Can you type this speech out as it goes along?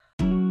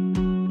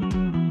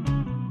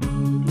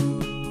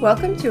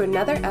Welcome to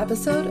another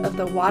episode of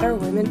the Water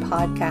Women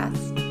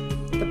Podcast,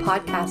 the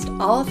podcast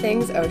all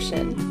things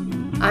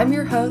ocean. I'm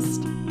your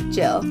host,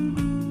 Jill.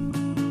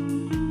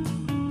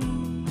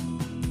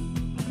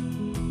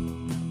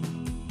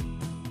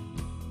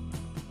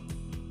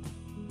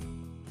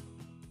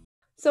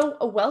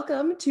 So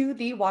welcome to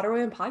the Water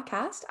Women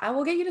Podcast. I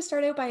will get you to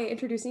start out by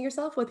introducing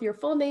yourself with your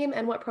full name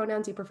and what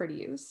pronouns you prefer to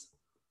use.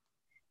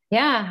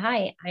 Yeah,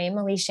 hi, I'm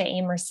Alicia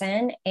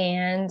Amerson,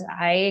 and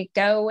I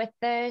go with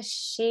the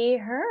she,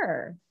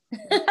 her.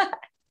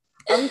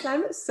 Alicia,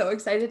 I'm so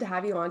excited to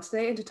have you on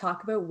today and to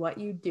talk about what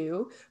you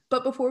do.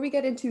 But before we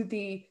get into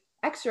the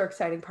extra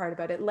exciting part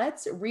about it,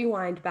 let's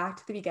rewind back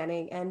to the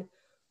beginning. And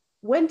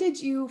when did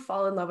you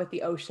fall in love with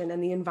the ocean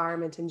and the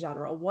environment in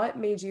general? What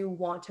made you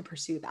want to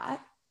pursue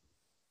that?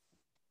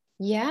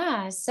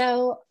 Yeah,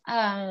 so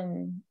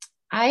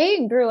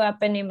I grew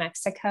up in New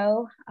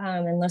Mexico,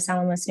 in Los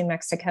Alamos, New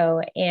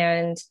Mexico,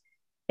 and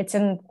it's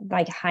in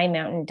like high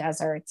mountain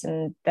deserts,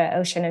 and the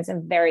ocean is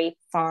a very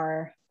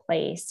far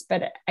place.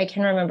 But I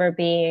can remember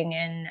being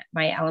in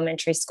my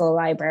elementary school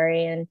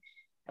library, and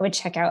I would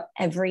check out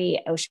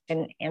every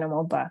ocean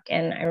animal book.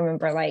 And I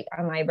remember, like,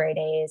 on library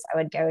days, I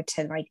would go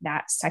to like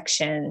that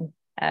section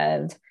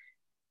of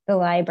the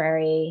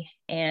library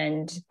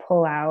and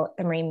pull out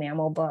the marine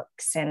mammal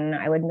books, and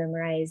I would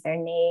memorize their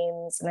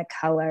names and the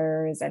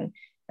colors, and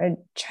I would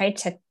try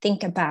to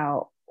think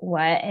about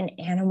what an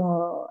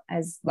animal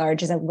as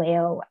large as a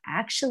whale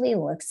actually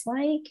looks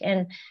like.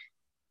 And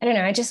I don't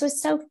know, I just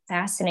was so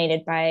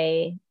fascinated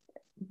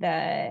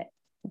the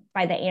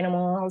by the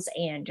animals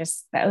and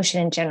just the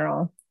ocean in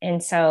general.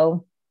 And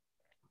so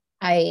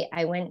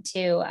I went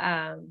to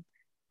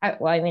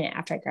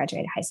after I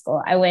graduated high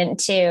school, I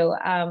went to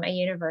a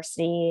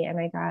university and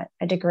I got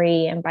a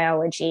degree in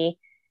biology.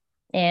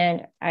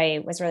 And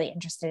I was really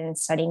interested in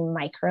studying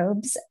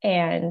microbes,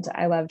 and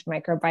I loved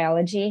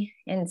microbiology.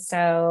 And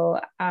so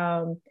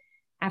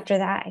after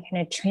that, I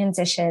kind of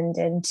transitioned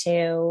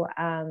into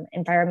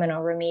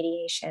environmental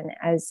remediation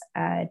as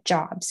a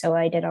job. So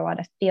I did a lot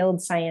of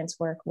field science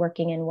work,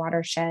 working in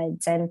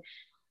watersheds and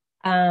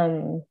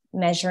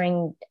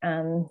measuring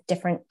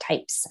different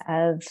types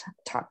of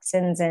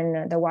toxins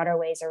in the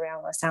waterways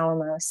around Los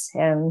Alamos.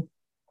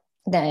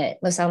 The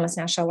Los Alamos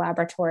National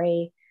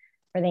Laboratory,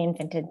 where they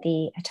invented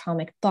the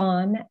atomic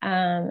bomb,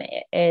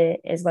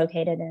 is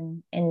located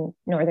in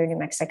northern New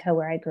Mexico,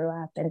 where I grew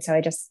up. And so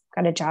I just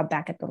got a job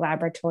back at the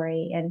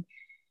laboratory. And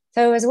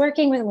so I was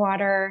working with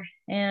water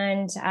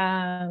and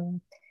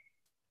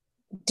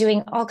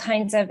doing all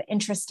kinds of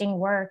interesting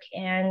work.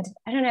 And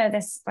I don't know,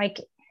 this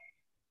like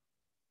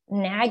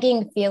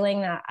nagging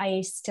feeling that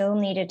I still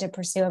needed to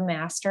pursue a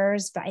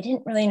master's, but I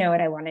didn't really know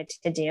what I wanted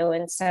to do.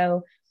 And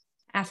so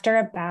after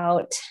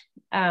about,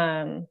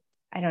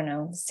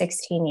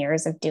 16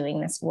 years of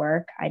doing this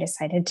work, I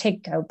decided to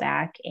go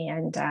back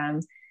and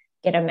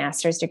get a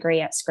master's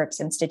degree at Scripps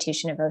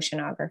Institution of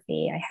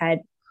Oceanography. I had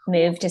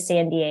moved to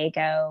San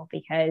Diego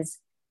because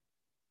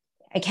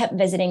I kept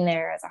visiting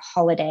there as a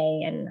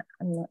holiday, and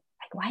I'm like,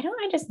 why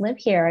don't I just live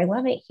here? I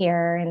love it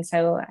here. And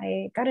so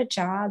I got a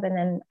job, and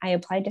then I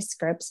applied to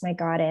Scripps and I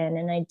got in,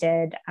 and I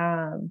did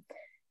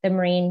the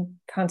Marine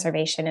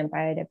Conservation and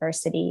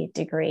Biodiversity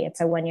degree.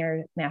 It's a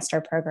 1-year master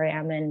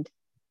program. And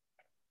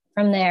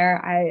from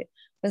there, I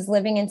was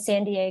living in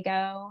San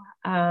Diego,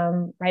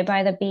 right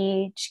by the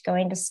beach,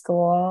 going to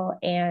school.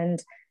 And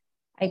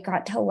I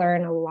got to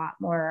learn a lot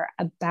more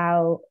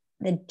about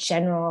the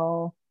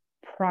general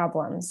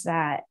problems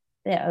that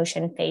the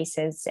ocean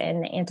faces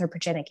and the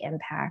anthropogenic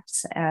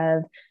impacts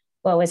of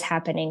what was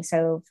happening.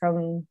 So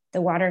from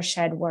the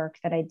watershed work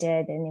that I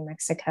did in New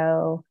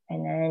Mexico,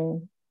 and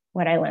then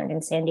what I learned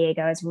in San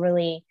Diego, is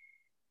really,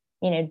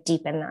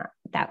 deepen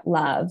that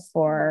love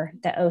for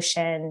the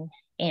ocean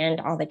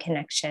and all the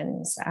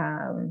connections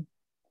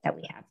that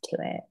we have to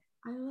it.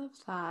 I love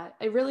that.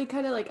 It really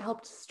kind of like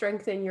helped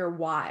strengthen your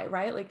why,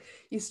 right? Like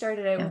you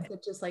started out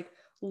with just like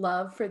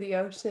love for the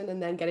ocean,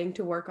 and then getting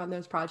to work on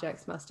those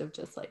projects must have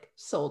just like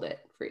sold it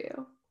for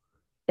you.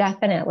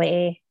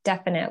 Definitely.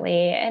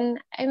 And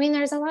I mean,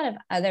 there's a lot of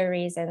other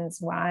reasons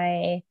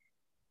why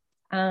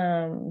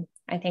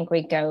I think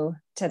we go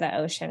to the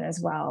ocean as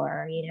well,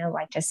 or,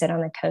 like to sit on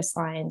the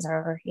coastlines,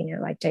 or,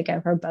 like to go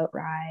for boat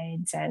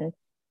rides. And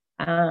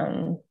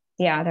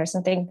there's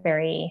something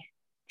very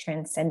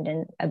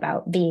transcendent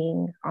about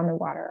being on the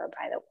water or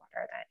by the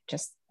water that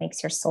just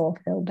makes your soul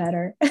feel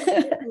better.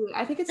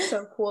 I think it's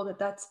so cool that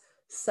that's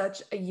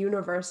such a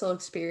universal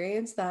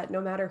experience, that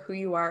no matter who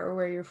you are or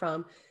where you're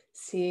from,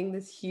 seeing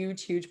this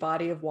huge, huge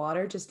body of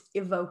water just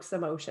evokes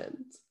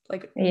emotions.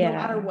 Like no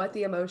matter what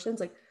the emotions,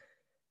 like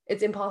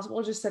it's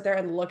impossible to just sit there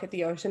and look at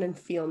the ocean and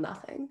feel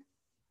nothing.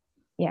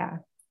 Yeah.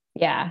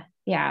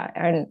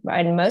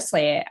 And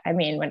mostly, I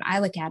mean, when I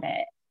look at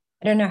it,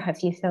 I don't know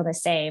if you feel the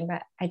same,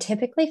 but I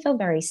typically feel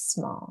very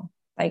small.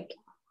 Like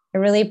it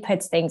really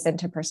puts things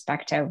into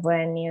perspective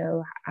when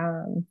you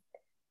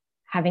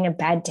having a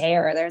bad day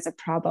or there's a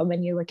problem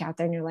and you look out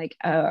there and you're like,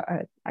 oh,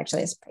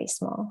 actually it's pretty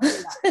small.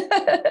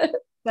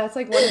 That's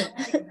like one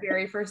of the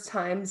very first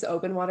times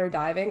open water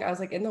diving. I was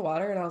like in the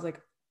water and I was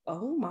like,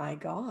 Oh my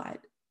God.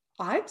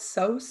 I'm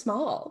so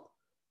small.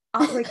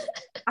 Like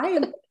I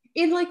am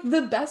in like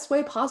the best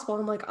way possible.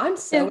 I'm like, I'm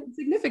so Yeah.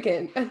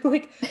 insignificant. And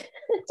like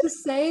to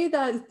say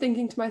that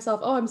thinking to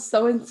myself, oh, I'm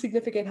so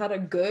insignificant had a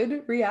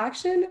good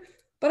reaction,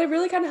 but it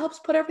really kind of helps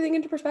put everything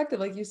into perspective,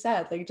 like you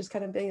said, like just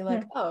kind of being Yeah.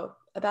 like, oh,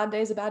 a bad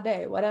day is a bad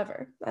day,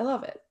 whatever. I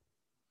love it.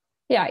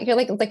 Yeah, you're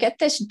like, look at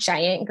this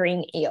giant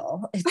green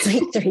eel. It's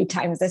like 3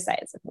 times the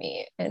size of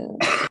me.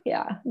 And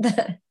yeah.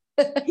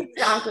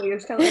 Exactly.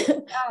 It's kind of like,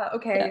 yeah, Yeah.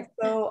 okay,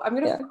 so I'm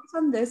gonna Yeah. focus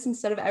on this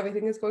instead of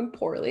everything is going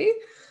poorly,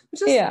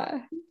 which is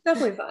Yeah.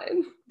 definitely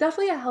fine.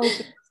 Definitely a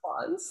healthy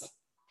response.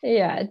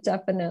 Yeah,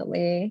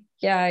 definitely.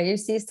 Yeah. You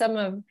see some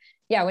of,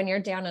 yeah, when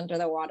you're down under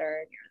the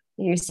water,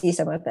 you see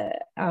some of the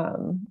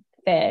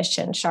fish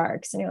and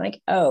sharks, and you're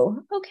like,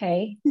 oh,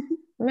 okay.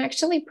 I'm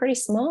actually pretty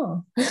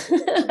small.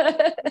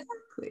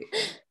 Exactly.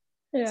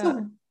 Yeah.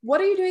 So, what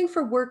are you doing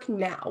for work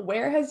now?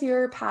 Where has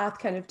your path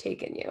kind of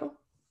taken you?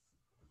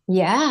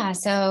 Yeah.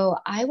 So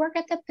I work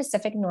at the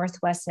Pacific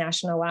Northwest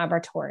National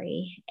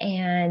Laboratory,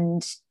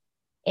 and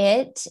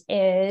it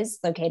is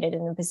located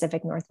in the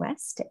Pacific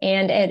Northwest,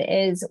 and it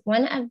is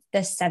one of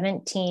the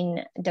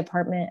 17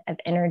 Department of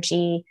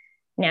Energy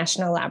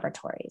national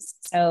laboratories.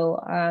 So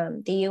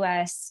the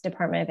US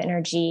Department of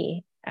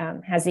Energy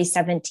has these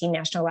 17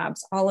 national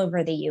labs all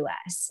over the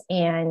US,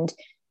 and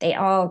they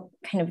all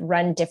kind of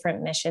run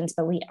different missions,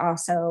 but we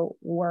also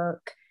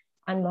work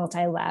on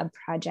multi-lab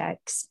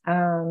projects.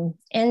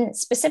 And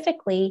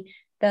specifically,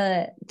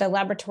 the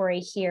laboratory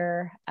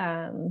here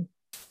in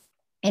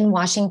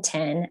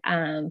Washington,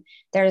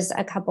 there's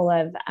a couple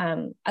of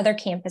other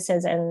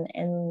campuses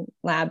and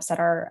labs that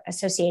are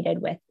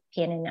associated with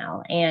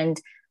PNNL. And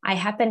I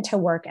happen to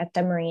work at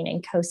the Marine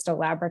and Coastal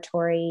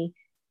Laboratory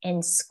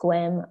in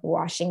Sequim,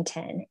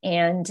 Washington.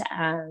 And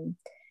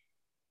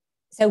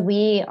so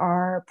we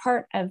are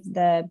part of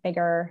the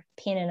bigger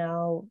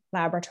PNNL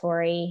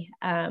laboratory,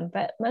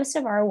 but most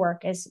of our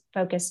work is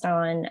focused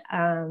on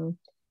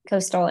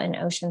coastal and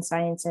ocean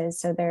sciences.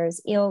 So there's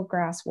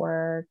eelgrass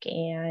work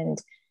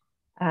and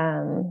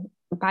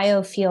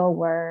biofuel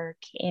work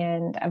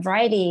and a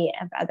variety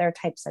of other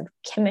types of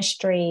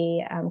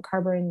chemistry,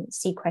 carbon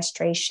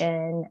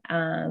sequestration,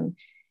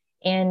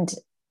 and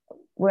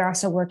we're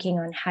also working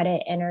on how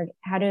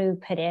to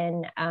put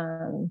in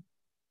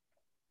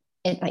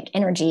like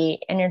energy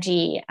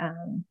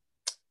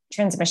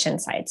transmission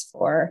sites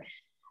for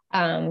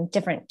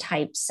different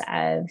types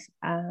of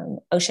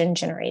ocean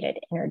generated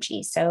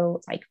energy.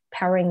 So like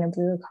powering the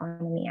blue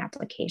economy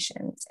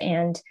applications.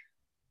 And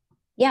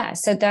yeah,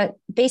 so that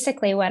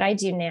basically what I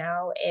do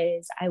now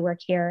is I work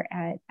here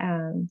at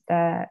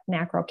the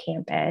Mackerel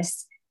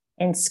campus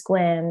in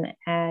Sequim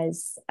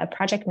as a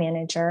project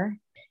manager.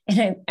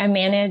 And I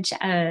manage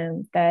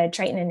the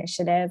Triton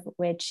Initiative,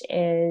 which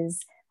is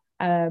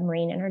a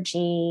marine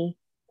energy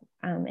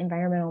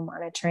environmental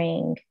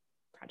monitoring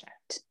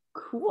project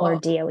for Cool.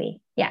 DOE.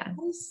 Yeah.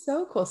 That is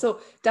so cool.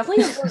 So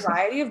definitely a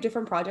variety of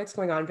different projects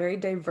going on, very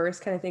diverse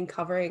kind of thing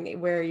covering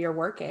where you're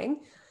working.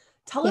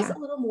 Tell us Yeah. a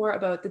little more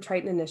about the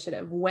Triton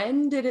Initiative.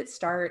 When did it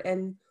start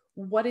and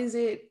what is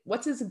it?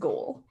 What's its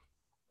goal?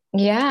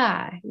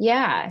 Yeah,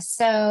 yeah.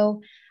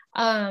 So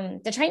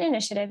the Triton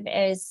Initiative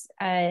is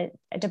a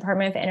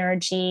Department of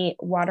Energy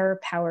Water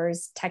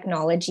Powers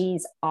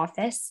Technologies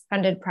Office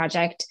funded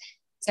project.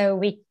 So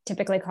we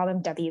typically call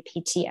them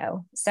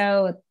WPTO.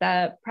 So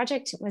the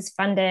project was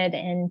funded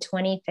in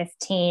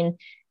 2015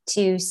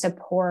 to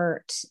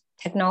support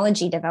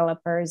technology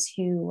developers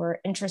who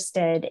were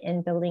interested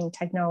in building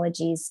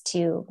technologies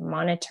to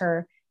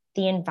monitor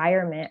the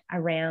environment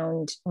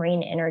around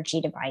marine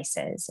energy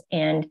devices.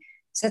 And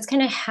so it's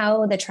kind of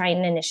how the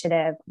Triton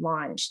Initiative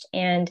launched.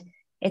 And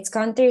it's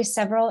gone through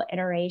several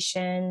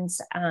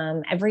iterations.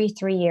 Every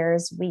 3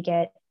 years, we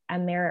get a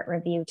merit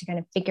review to kind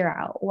of figure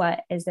out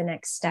what is the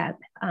next step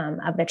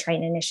of the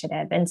Triton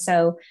Initiative. And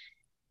so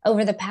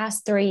over the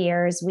past 3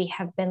 years, we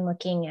have been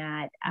looking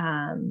at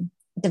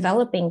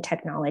developing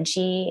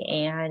technology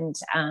and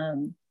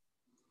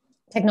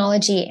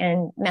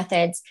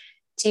methods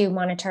to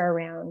monitor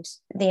around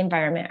the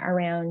environment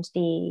around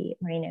the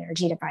marine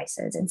energy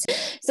devices. And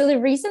so the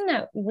reason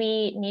that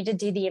we need to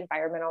do the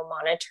environmental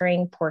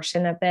monitoring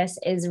portion of this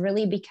is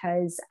really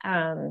because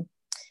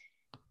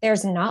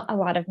there's not a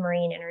lot of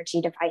marine energy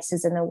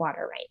devices in the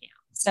water right now.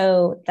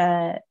 So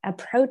the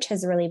approach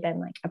has really been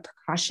like a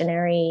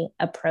precautionary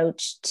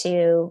approach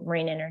to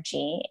marine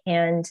energy.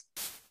 And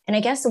I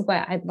guess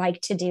what I'd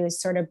like to do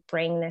is sort of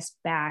bring this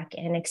back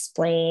and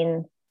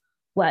explain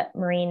what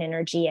marine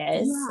energy Yeah,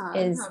 is no,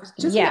 I was just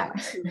gonna yeah.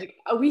 ask you, like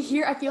we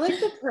hear, I feel like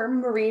the term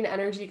marine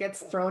energy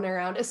gets thrown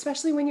around,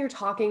 especially when you're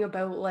talking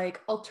about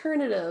like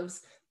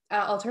alternatives,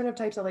 alternative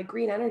types of like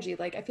green energy.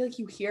 Like I feel like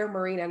you hear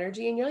marine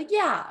energy and you're like,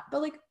 yeah,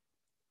 but like,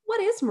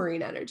 what is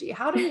marine energy?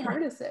 How do we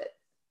harness it?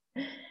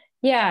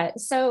 Yeah,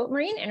 so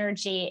marine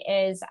energy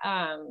is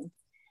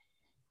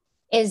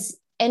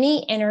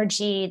any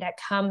energy that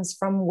comes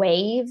from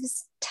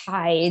waves,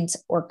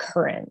 tides, or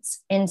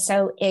currents. And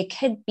so it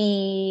could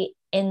be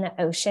in the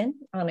ocean,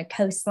 on a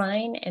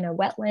coastline, in a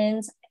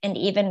wetlands, and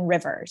even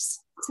rivers.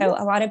 So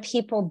a lot of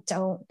people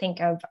don't think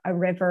of a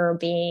river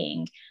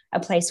being a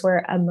place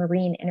where a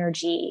marine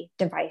energy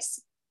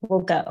device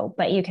will go,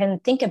 but you can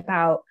think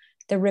about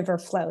the river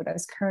flow.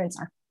 Those currents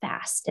are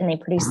fast and they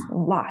produce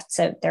lots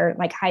of, they're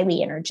like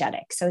highly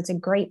energetic. So it's a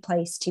great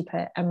place to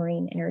put a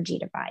marine energy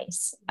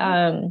device.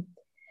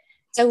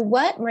 So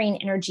what marine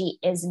energy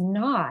is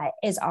not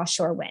is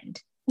offshore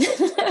wind.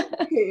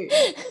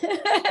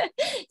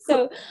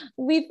 So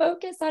we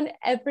focus on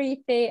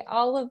everything,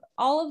 all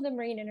of the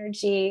marine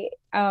energy,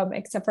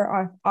 except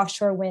for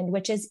offshore wind,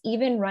 which is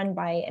even run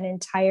by an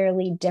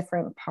entirely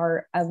different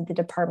part of the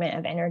Department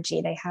of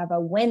Energy. They have a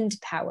wind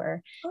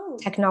power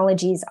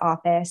technologies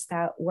office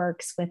that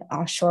works with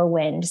offshore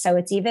wind. So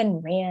it's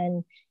even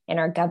ran in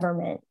our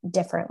government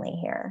differently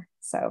here.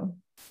 So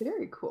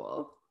very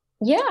cool.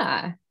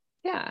 Yeah.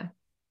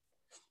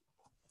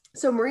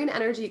 So marine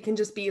energy can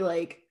just be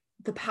like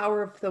the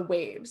power of the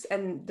waves,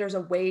 and there's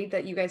a way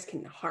that you guys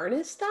can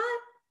harness that?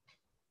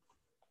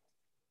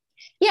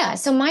 Yeah,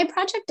 so my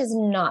project does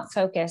not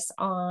focus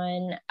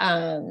on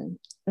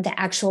the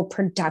actual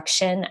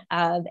production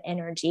of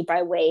energy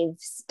by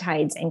waves,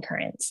 tides, and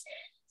currents.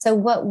 So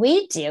what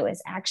we do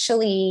is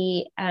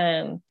actually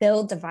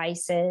build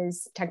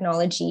devices,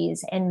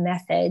 technologies, and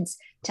methods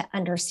to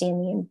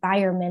understand the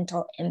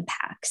environmental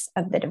impacts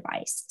of the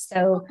device.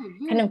 So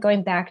kind of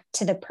going back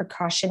to the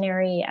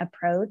precautionary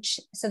approach.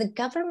 So the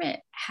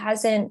government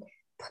hasn't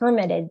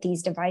permitted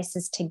these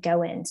devices to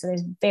go in. So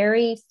there's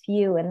very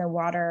few in the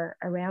water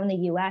around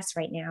the US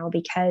right now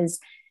because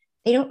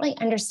they don't really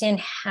understand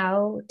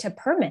how to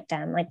permit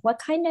them. Like what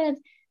kind of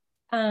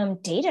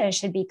data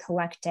should be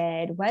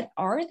collected? What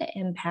are the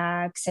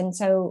impacts? And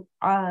so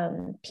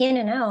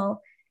PNNL,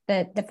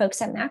 the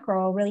folks at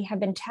Mackerel really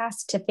have been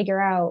tasked to figure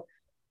out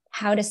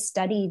how to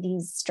study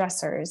these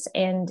stressors.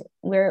 And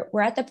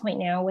we're at the point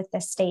now with the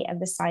state of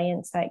the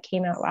science that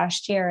came out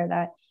last year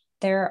that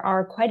there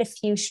are quite a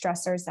few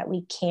stressors that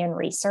we can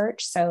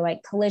research. So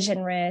like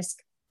collision risk,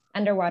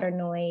 underwater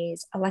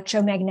noise,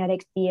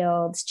 electromagnetic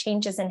fields,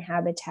 changes in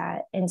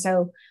habitat. And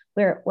so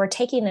we're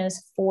taking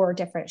those 4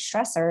 different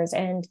stressors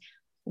and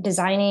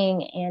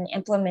designing and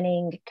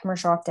implementing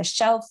commercial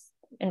off-the-shelf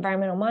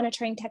environmental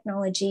monitoring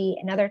technology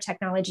and other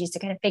technologies to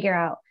kind of figure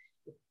out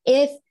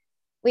if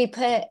we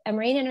put a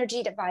marine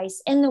energy device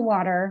in the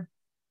water,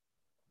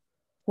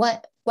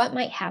 what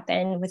might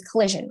happen with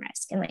collision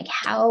risk, and like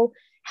how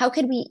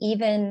could we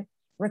even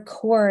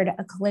record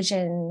a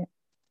collision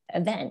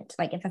event?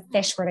 Like if a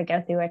fish were to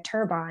go through a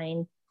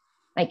turbine,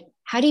 like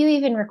how do you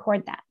even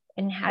record that?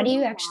 And how do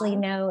you actually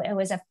know it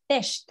was a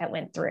fish that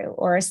went through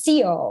or a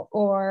seal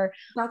or,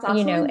 that's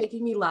absolutely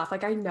making me laugh.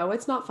 Like, I know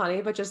it's not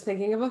funny, but just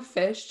thinking of a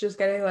fish just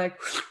getting like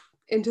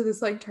into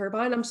this like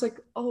turbine, I'm just like,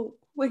 oh,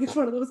 like it's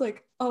one of those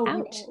like, oh,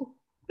 ouch. No.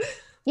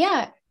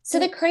 Yeah. So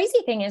the crazy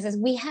thing is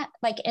we have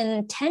like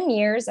in 10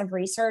 years of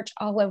research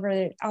all over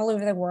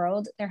the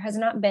world, there has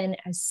not been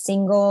a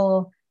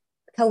single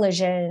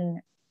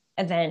collision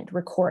event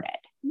recorded.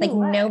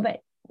 Nobody.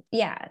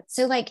 Yeah.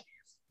 So like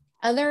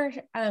other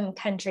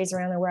countries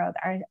around the world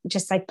are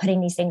just like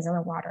putting these things in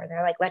the water.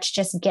 They're like, let's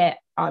just get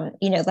on,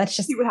 let's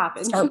just see what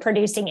happens. Start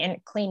producing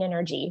clean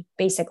energy,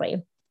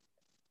 basically.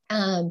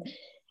 And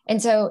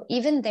so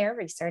even their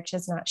research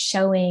is not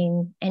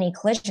showing any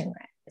collision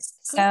risk.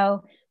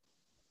 So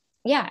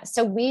yeah,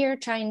 so we are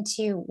trying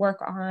to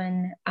work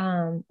on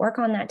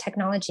that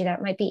technology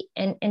that might be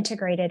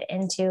integrated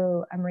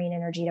into a marine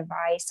energy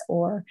device,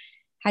 or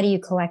how do you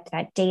collect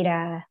that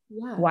data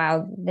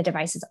while the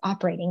device is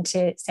operating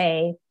to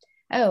say,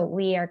 oh,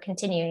 we are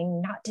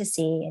continuing not to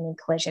see any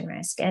collision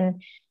risk.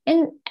 And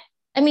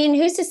I mean,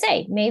 who's to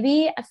say?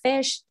 Maybe a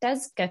fish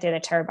does go through the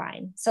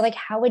turbine. So like,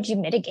 how would you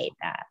mitigate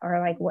that?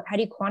 Or like, how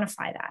do you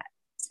quantify that?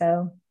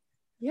 So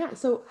yeah.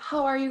 So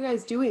how are you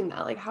guys doing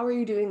that? Like, how are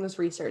you doing this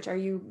research? Are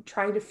you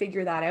trying to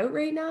figure that out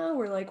right now?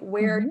 Or like,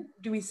 where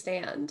do we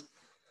stand?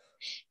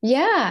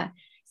 Yeah.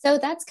 So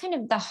that's kind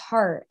of the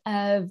heart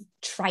of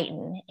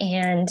Triton.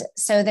 And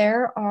so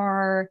there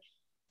are,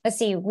 let's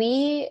see,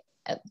 we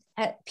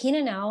at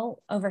PNNL,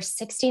 over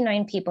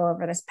 69 people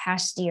over this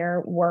past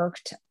year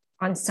worked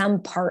on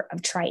some part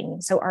of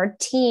Triton. So our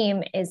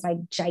team is like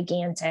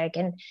gigantic.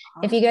 And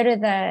if you go to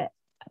the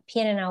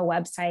PNNL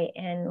website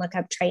and look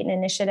up Triton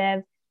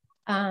Initiative,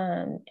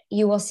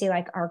 you will see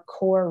like our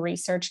core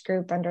research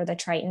group under the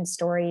Triton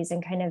stories,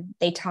 and kind of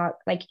they talk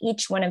like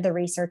each one of the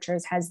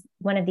researchers has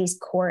one of these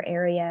core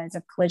areas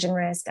of collision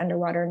risk,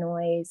 underwater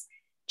noise,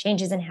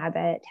 changes in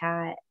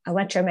habitat,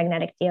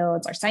 electromagnetic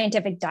fields, our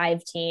scientific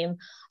dive team,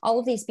 all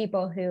of these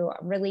people who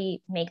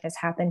really make this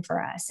happen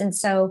for us. And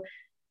so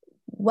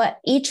what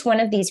each one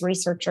of these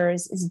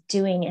researchers is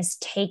doing is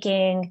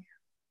taking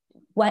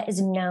what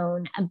is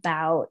known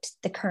about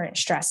the current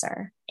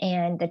stressor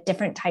and the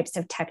different types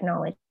of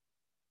technology,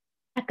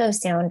 echo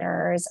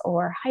sounders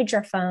or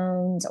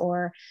hydrophones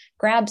or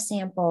grab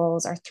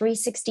samples or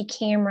 360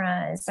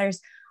 cameras. There's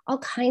all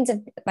kinds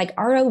of like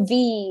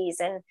ROVs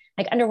and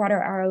like underwater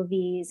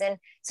ROVs. And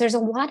so there's a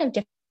lot of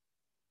different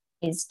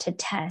ways to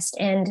test.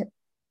 And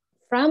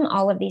from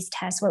all of these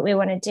tests, what we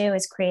want to do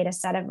is create a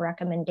set of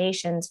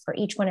recommendations for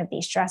each one of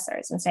these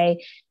stressors and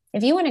say,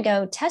 if you want to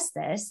go test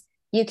this,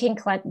 you can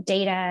collect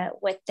data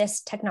with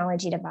this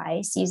technology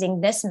device using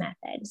this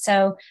method.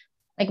 So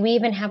like we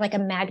even have like a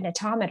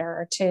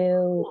magnetometer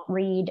to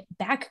read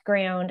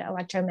background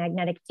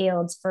electromagnetic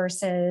fields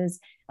versus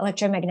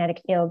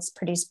electromagnetic fields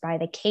produced by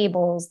the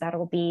cables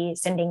that'll be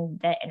sending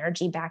the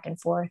energy back and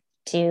forth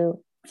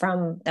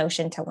from the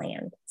ocean to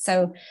land.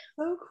 So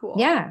cool.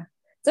 Yeah.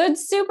 So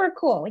it's super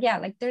cool. Yeah.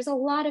 Like there is a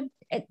lot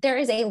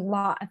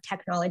of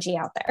technology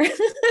out there.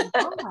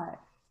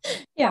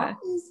 Yeah. That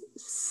is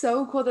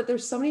so cool that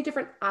there's so many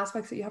different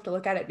aspects that you have to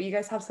look at it, but you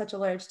guys have such a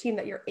large team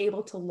that you're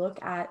able to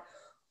look at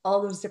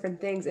all those different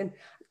things and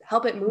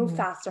help it move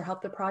faster,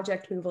 help the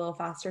project move a little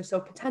faster. So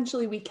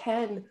potentially we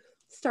can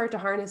start to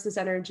harness this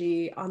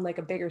energy on like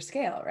a bigger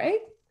scale, right?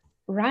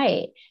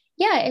 Right.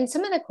 Yeah. And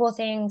some of the cool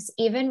things,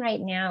 even right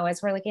now,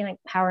 as we're looking like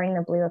powering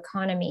the blue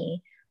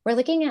economy, we're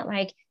looking at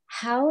like,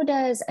 how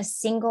does a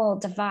single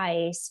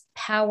device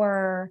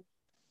power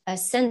a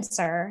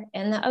sensor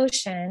in the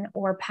ocean,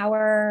 or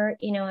power,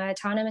 an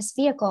autonomous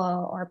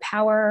vehicle, or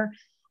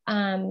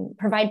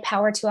provide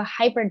power to a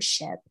hybrid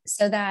ship,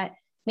 so that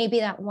maybe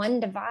that one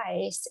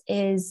device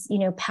is,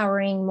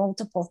 powering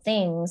multiple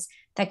things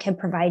that could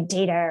provide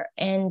data.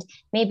 And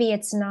maybe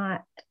it's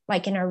not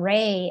like an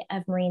array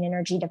of marine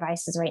energy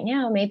devices right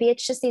now. Maybe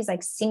it's just these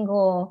like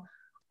single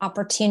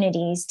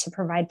opportunities to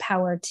provide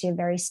power to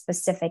very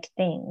specific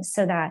things,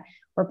 so that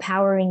we're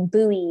powering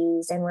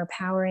buoys and we're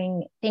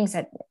powering things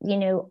that,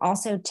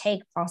 also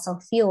take fossil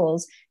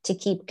fuels to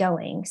keep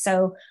going.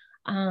 So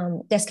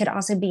this could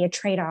also be a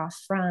trade-off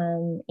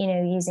from,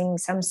 using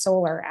some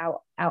solar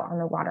out on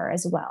the water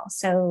as well.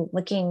 So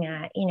looking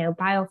at,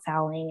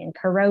 biofouling and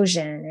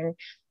corrosion and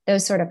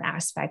those sort of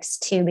aspects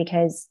too,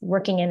 because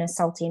working in a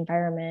salty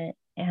environment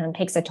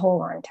takes a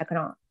toll on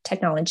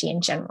technology in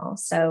general.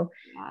 So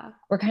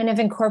we're kind of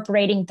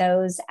incorporating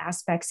those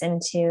aspects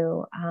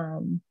into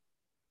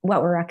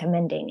what we're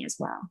recommending as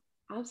well.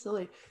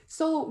 Absolutely.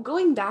 So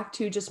going back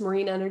to just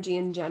marine energy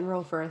in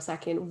general for a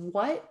second,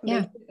 what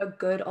makes it a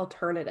good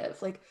alternative,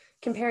 like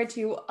compared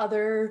to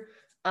other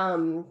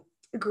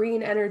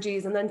green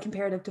energies, and then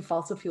comparative to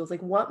fossil fuels?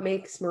 Like what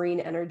makes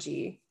marine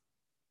energy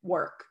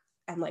work,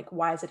 and like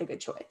why is it a good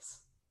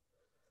choice?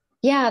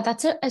 Yeah,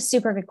 that's a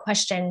super good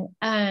question.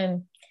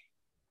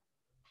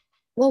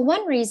 Well,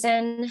 one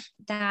reason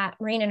that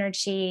marine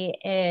energy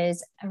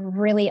is a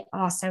really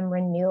awesome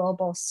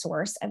renewable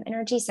source of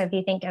energy. So if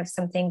you think of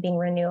something being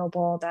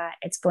renewable, that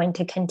it's going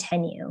to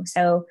continue.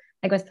 So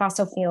like with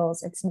fossil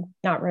fuels, it's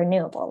not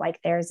renewable. Like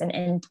there's an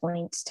end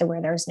point to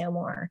where there's no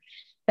more.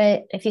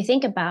 But if you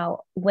think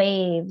about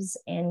waves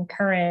and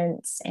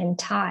currents and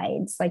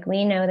tides, like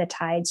we know the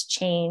tides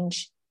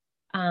change.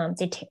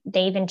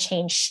 They even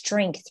change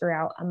strength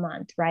throughout a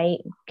month, right?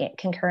 Get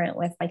concurrent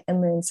with like the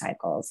moon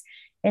cycles.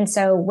 And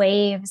so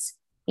waves,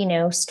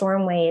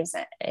 storm waves,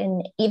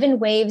 and even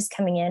waves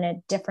coming in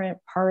at different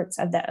parts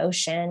of the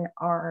ocean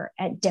are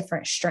at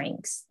different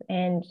strengths.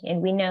 And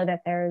we know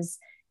that there's,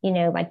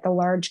 like the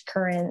large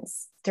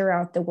currents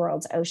throughout the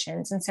world's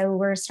oceans. And so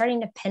we're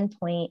starting to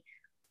pinpoint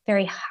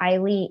very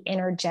highly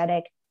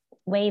energetic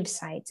wave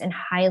sites and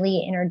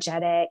highly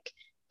energetic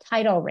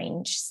tidal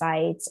range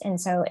sites.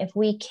 And so if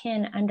we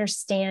can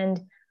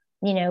understand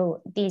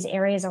these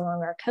areas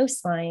along our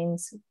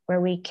coastlines where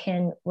we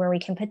can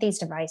put these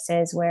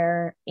devices,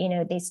 where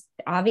these,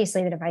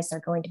 obviously the devices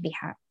are going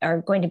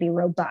to be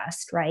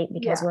robust, right?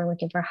 Because we're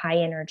looking for high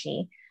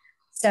energy.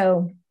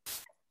 So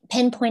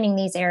pinpointing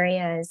these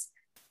areas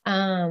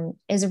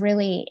is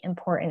really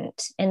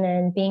important, and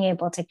then being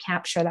able to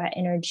capture that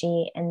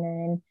energy, and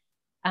then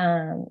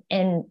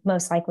and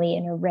most likely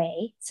an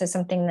array, so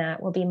something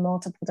that will be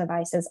multiple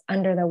devices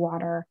under the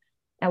water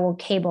that will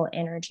cable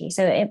energy.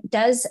 So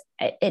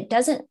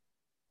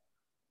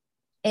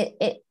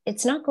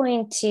it's not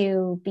going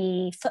to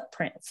be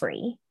footprint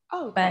free.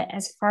 But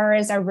as far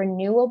as a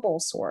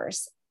renewable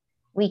source,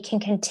 we can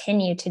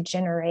continue to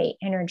generate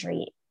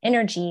energy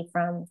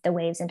from the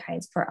waves and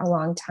tides for a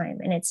long time,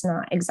 and it's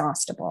not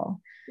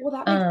exhaustible.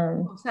 Well, that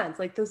makes sense.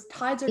 Like those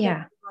tides are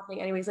happening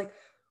anyways. Like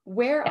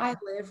where I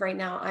live right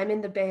now, I'm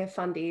in the Bay of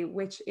Fundy,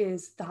 which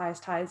is the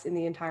highest tides in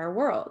the entire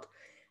world.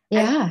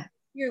 And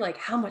you're like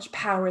how much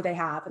power they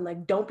have, and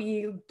like don't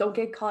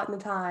get caught in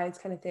the tides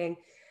kind of thing.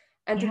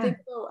 And to think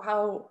about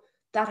how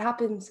that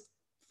happens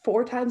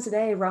 4 times a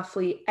day,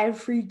 roughly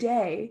every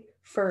day,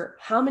 for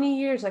how many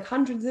years, like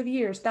hundreds of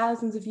years,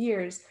 thousands of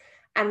years,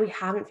 and we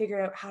haven't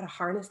figured out how to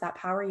harness that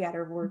power yet,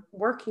 or we're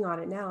working on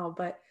it now.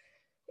 But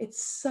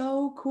it's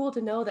so cool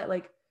to know that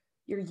like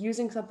you're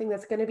using something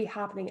that's going to be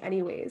happening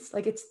anyways.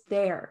 Like it's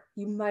there,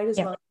 you might as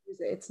well use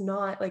it. It's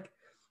not like,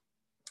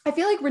 I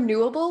feel like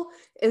renewable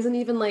isn't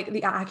even like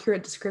the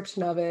accurate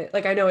description of it.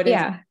 Like I know it is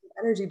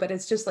energy, but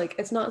it's just like,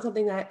 it's not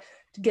something that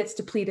gets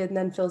depleted and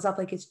then fills up.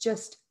 Like it's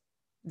just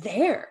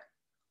there.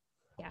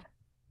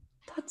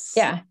 That's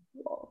so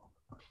cool.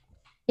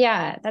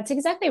 Yeah, that's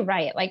exactly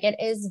right. Like it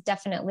is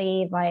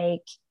definitely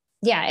like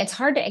yeah, it's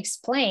hard to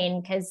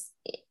explain because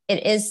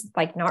it is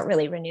like not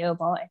really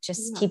renewable. It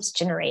just keeps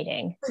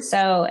generating.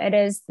 So it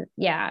is,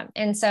 yeah.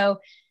 And so,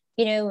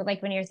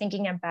 like when you're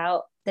thinking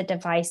about the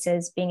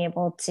devices being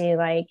able to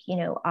like,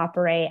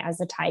 operate as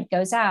the tide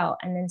goes out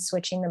and then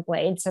switching the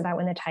blade so that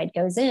when the tide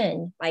goes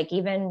in, like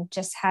even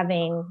just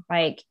having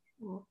like,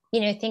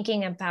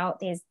 thinking about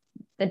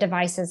the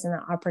devices and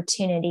the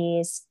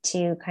opportunities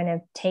to kind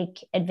of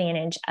take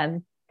advantage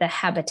of the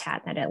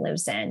habitat that it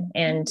lives in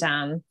and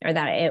or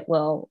that it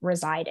will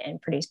reside in,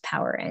 produce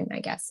power in, I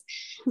guess.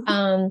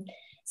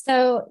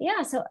 So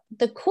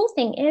the cool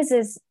thing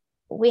is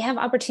we have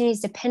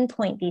opportunities to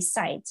pinpoint these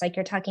sites, like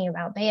you're talking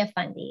about Bay of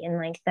Fundy and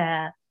like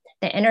the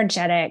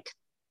energetic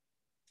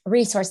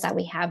resource that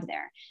we have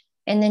there.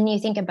 And then you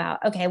think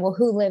about, okay, well,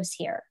 who lives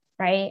here?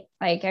 Right?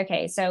 Like,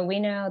 okay, so we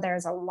know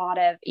there's a lot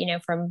of,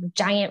 from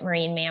giant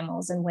marine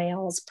mammals and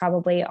whales,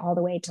 probably all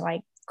the way to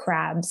like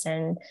crabs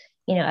and,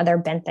 other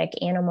benthic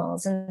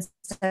animals. And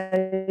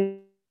so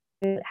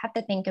you have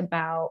to think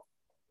about,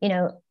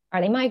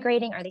 are they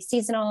migrating? Are they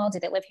seasonal? Do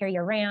they live here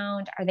year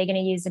round? Are they going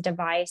to use the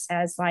device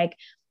as like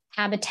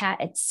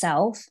habitat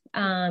itself?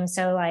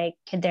 So like,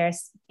 could there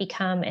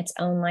become its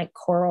own like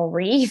coral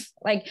reef?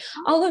 Like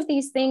all of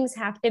these things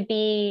have to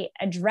be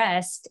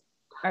addressed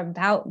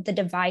about the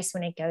device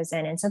when it goes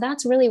in. And so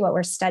that's really what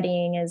we're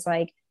studying is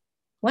like,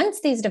 once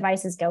these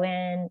devices go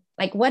in,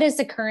 like what is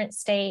the current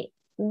state?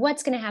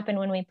 What's going to happen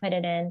when we put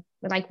it in?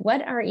 Like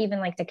what are even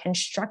like the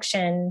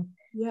construction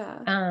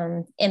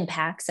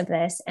impacts of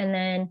this? And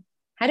then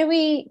how do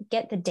we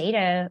get the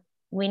data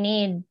we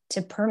need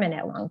to permit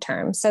it long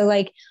term? So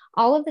like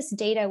all of this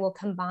data will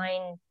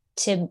combine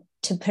to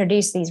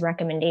produce these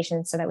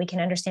recommendations so that we can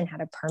understand how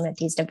to permit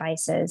these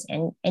devices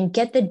and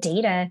get the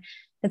data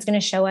that's going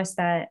to show us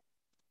that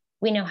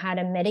we know how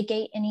to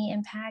mitigate any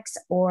impacts,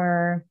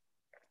 or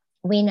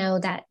we know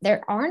that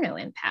there are no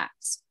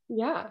impacts.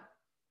 Yeah.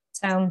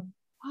 So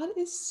that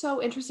is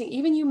so interesting.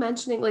 Even you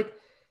mentioning, like,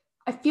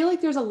 I feel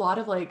like there's a lot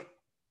of like,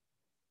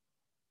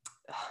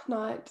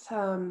 not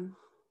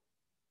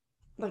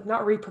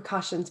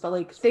repercussions, but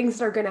like things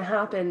that are going to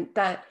happen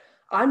that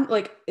I'm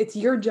like, it's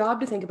your job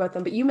to think about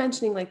them. But you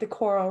mentioning like the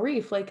coral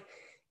reef, like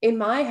in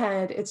my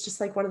head, it's just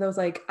like one of those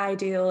like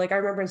ideal, like I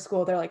remember in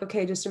school, they're like,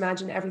 okay, just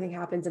imagine everything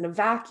happens in a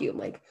vacuum,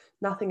 like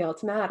nothing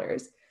else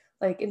matters.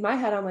 Like in my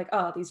head, I'm like,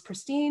 oh, these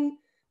pristine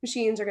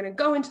machines are going to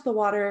go into the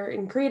water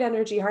and create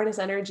energy, harness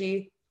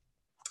energy,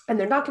 and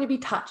they're not going to be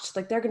touched.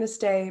 Like they're going to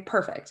stay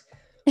perfect.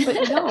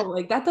 But no,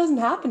 like that doesn't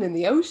happen in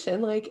the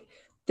ocean. Like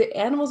the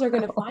animals are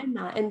going to find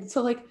that. And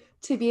so like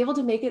to be able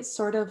to make it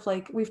sort of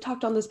like, we've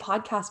talked on this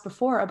podcast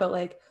before about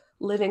like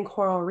living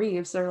coral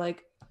reefs or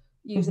like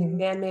using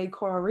man-made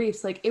coral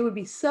reefs, like it would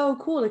be so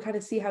cool to kind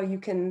of see how you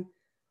can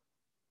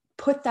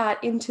put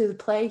that into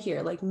play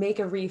here, like make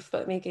a reef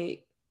but make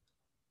it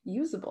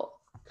usable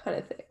kind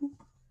of thing.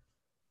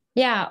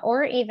 Yeah,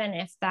 or even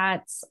if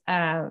that's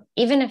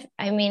even if,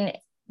 I mean,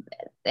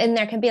 and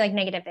there can be like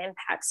negative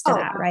impacts to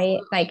that, right?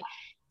 Like,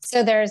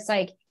 so there's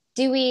like,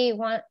 do we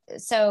want,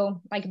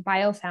 so like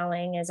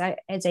biofouling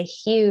is a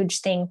huge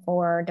thing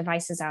for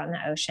devices out in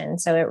the ocean.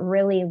 So it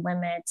really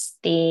limits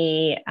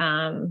the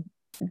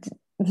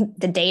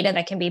data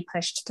that can be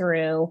pushed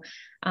through.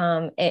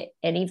 It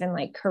even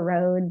like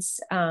corrodes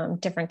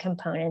different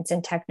components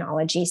and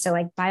technology. So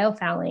like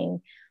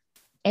biofouling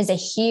is a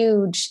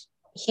huge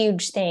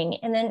thing.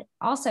 And then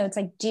also it's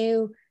like,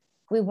 do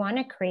we want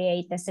to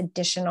create this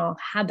additional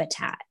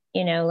habitat?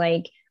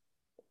 Like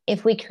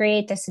if we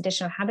create this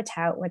additional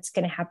habitat, what's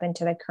going to happen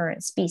to the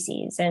current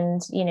species? And,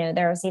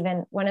 there was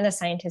even one of the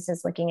scientists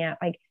is looking at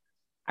like,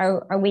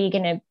 are we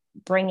going to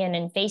bring in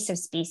invasive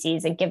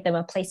species and give them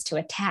a place to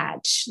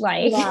attach?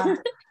 Like,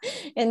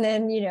 and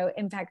then,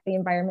 impact the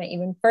environment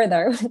even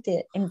further with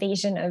the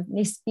invasion of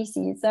new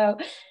species. So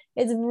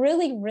it's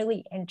really,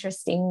 really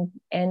interesting.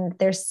 And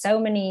there's so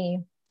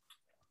many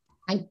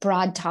like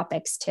broad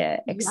topics to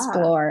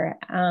explore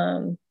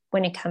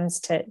when it comes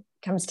to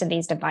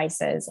these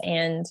devices.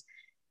 And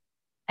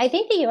I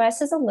think the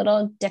US is a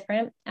little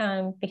different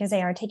because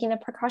they are taking a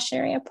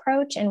precautionary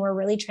approach and we're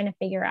really trying to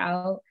figure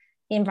out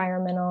the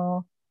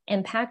environmental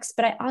impacts.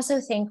 But I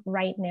also think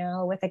right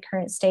now with the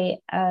current state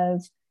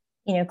of,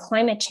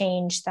 climate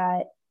change,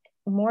 that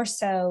more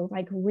so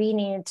like we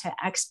need to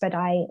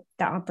expedite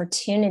the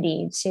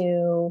opportunity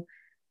to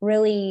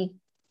really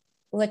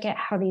look at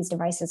how these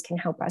devices can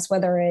help us,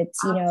 whether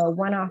it's, a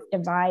one-off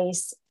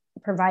device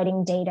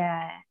providing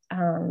data.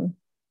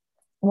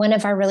 One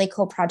of our really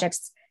cool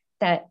projects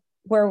that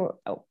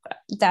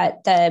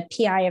the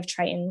PI of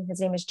Triton, his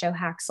name is Joe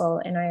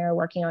Haxel, and I are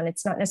working on,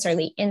 it's not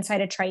necessarily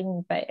inside of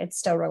Triton, but it's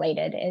still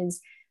related,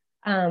 is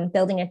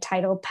building a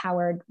tidal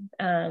powered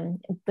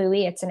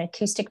buoy. It's an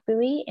acoustic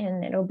buoy,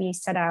 and it'll be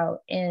set out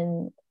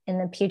in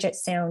the Puget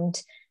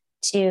Sound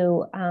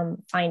to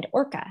find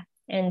orca.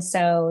 And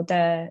so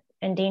the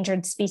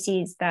endangered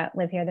species that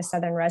live here, the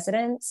southern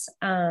residents,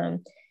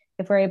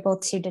 if we're able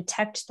to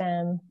detect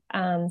them,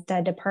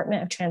 the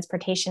Department of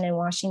Transportation in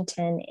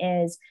Washington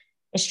is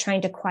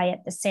trying to quiet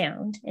the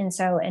sound. And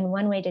so, in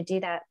one way to do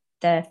that,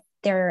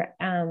 they're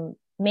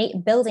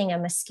building a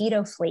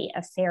mosquito fleet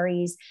of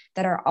ferries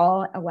that are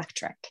all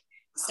electric.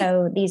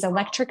 So these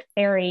electric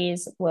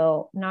ferries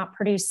will not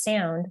produce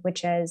sound,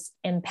 which is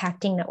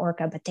impacting the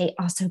orca, but they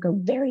also go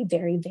very,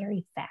 very,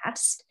 very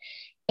fast.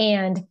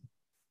 And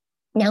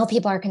now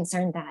people are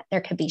concerned that there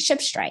could be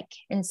ship strike.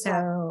 And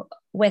so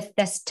with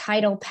this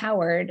tidal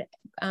powered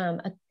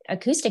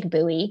acoustic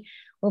buoy,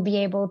 we'll be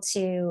able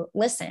to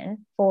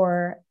listen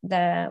for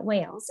the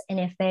whales. And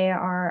if they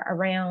are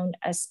around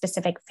a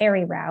specific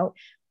ferry route,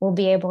 we'll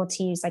be able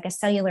to use like a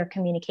cellular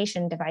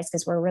communication device,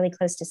 because we're really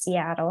close to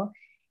Seattle,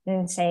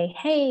 and say,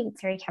 hey,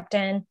 ferry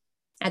captain,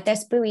 at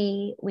this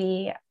buoy,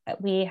 we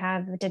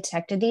have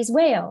detected these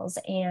whales.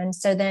 And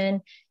so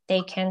then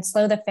they can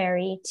slow the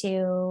ferry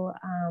to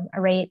a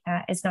rate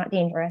that is not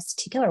dangerous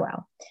to killer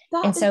whale.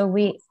 And so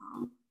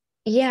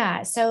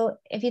so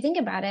if you think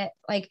about it,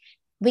 like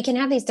we can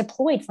have these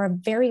deployed for a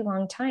very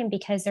long time,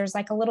 because there's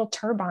like a little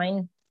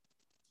turbine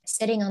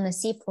sitting on the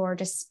seafloor,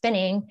 just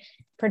spinning,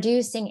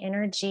 producing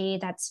energy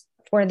that's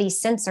for these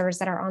sensors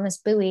that are on this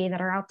buoy that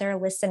are out there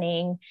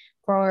listening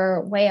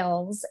for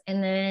whales.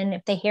 And then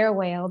if they hear a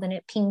whale, then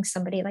it pings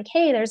somebody like,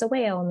 hey, there's a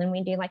whale. And then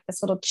we do like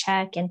this little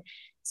check, and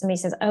somebody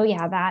says, oh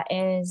yeah, that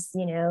is,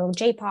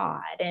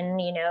 J-Pod,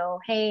 and,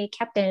 hey,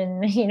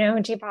 captain,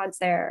 J-Pod's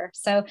there.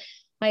 So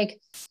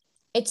like,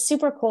 it's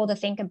super cool to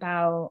think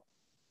about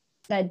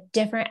the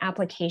different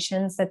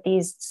applications that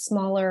these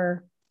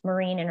smaller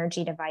marine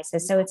energy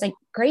devices. So it's like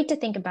great to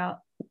think about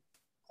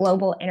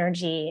global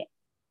energy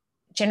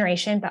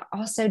generation, but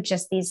also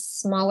just these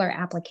smaller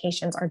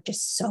applications are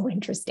just so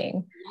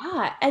interesting.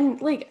 Yeah.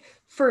 And like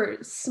for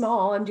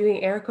small, I'm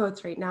doing air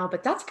quotes right now,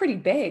 but that's pretty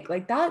big.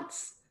 Like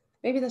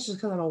maybe that's just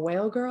because I'm a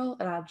whale girl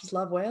and I just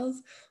love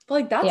whales, but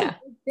like that's a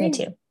big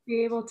thing, me too. to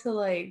be able to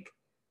like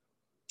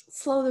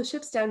slow those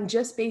ships down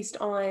just based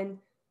on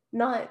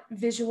not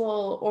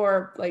visual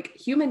or like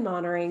human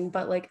monitoring,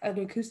 but like an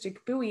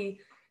acoustic buoy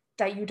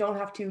that you don't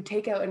have to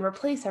take out and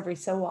replace every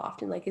so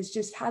often. Like it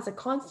just has a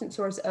constant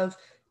source of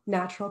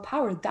natural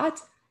power.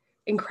 That's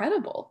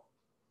incredible.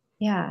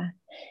 Yeah.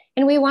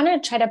 And we want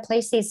to try to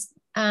place these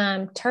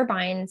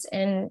turbines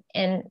in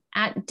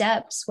at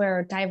depths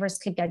where divers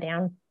could go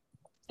down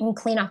and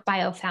clean off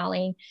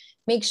biofouling,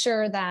 make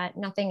sure that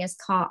nothing is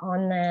caught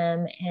on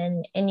them,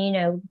 and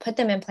put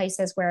them in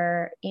places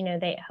where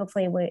they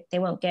hopefully they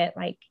won't get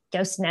like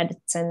ghost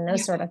nets and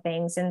those sort of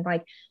things, and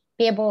like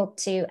be able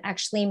to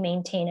actually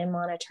maintain and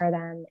monitor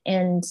them.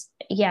 And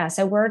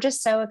so we're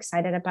just so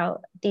excited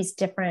about these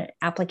different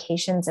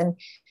applications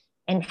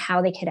and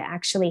how they could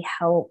actually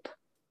help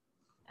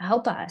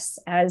us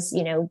as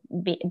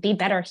be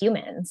better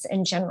humans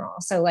in general.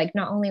 So like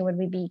not only would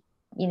we be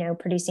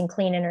producing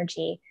clean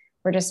energy,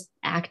 we're just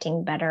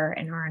acting better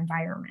in our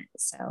environment.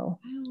 So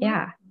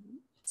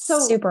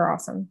super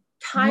awesome.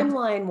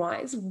 Timeline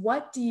wise,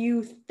 what do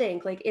you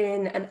think, like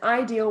in an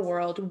ideal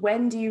world,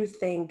 when do you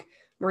think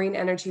marine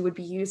energy would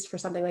be used for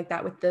something like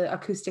that, with the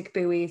acoustic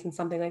buoys and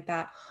something like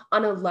that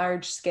on a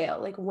large scale?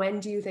 Like when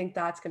do you think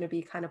that's going to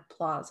be kind of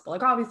plausible?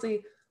 Like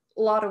obviously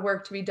a lot of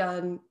work to be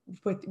done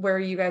with where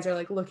you guys are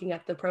like looking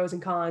at the pros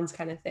and cons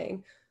kind of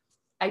thing.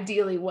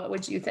 Ideally, what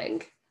would you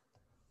think?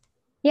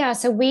 Yeah,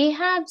 so we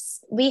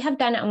have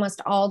done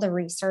almost all the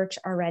research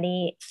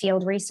already,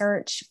 field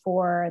research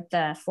for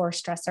the 4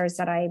 stressors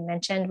that I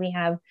mentioned. We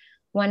have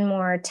one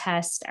more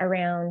test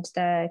around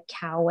the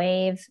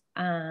CalWave.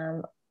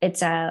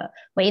 It's a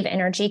wave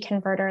energy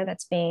converter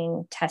that's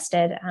being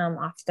tested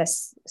off the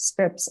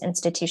Scripps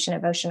Institution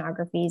of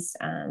Oceanography's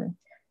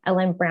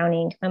Ellen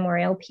Browning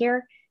Memorial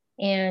Pier.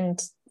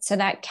 And so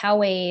that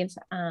CalWave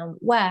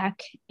WEC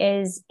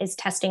is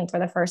testing for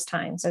the first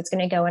time. So it's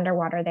going to go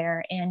underwater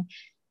there. And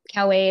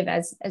CalWave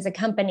as a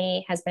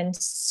company has been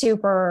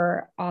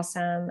super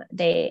awesome.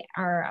 They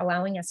are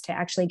allowing us to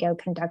actually go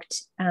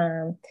conduct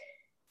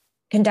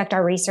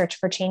our research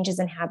for changes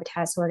in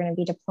habitat. So we're going to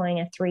be deploying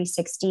a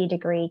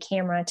 360-degree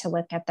camera to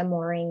look at the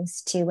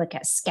moorings, to look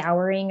at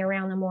scouring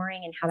around the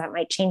mooring and how that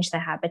might change the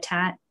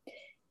habitat.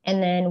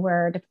 And then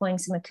we're deploying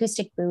some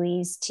acoustic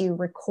buoys to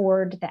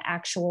record the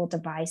actual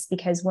device,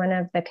 because one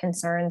of the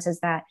concerns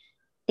is that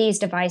these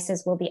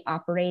devices will be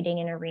operating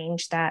in a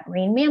range that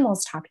marine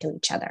mammals talk to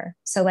each other.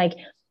 So like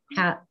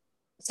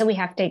we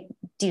have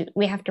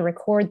to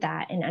record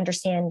that and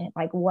understand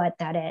like what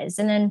that is.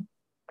 And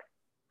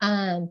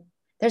then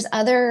there's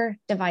other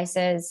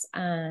devices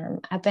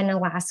up in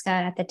Alaska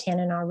at the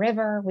Tanana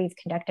River. We've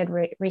conducted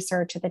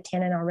research at the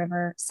Tanana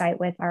River site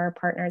with our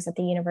partners at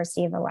the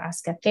University of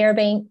Alaska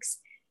Fairbanks.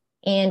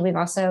 And we've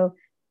also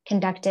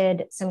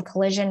conducted some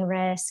collision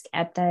risk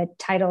at the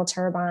tidal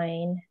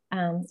turbine.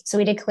 So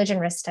we did collision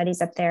risk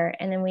studies up there,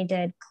 and then we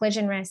did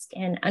collision risk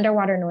and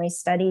underwater noise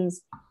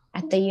studies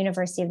at the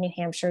University of New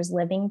Hampshire's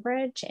Living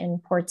Bridge in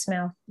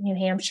Portsmouth, New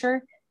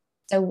Hampshire.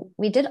 So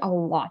we did a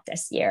lot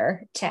this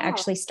year to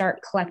actually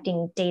start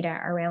collecting data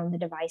around the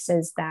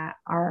devices that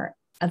are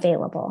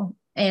available.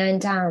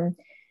 And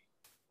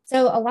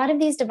so a lot of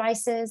these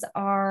devices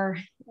are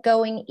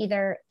going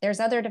there's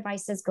other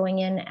devices going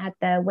in at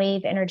the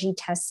Wave Energy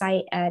Test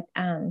Site at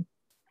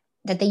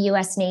that the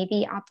US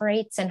Navy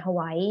operates in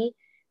Hawaii.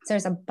 So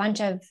there's a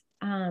bunch of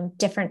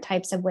different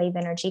types of wave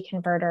energy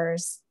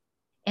converters.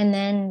 And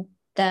then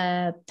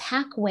the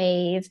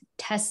PacWave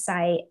test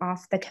site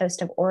off the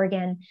coast of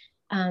Oregon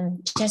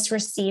just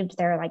received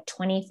their like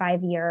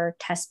 25-year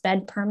test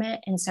bed permit.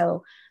 And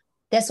so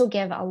this will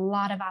give a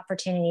lot of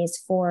opportunities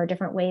for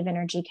different wave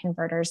energy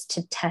converters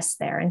to test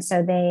there. And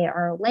so they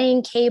are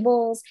laying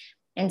cables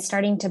and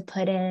starting to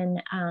put in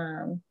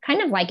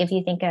kind of like if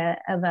you think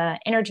of an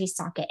energy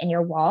socket in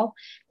your wall,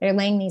 they're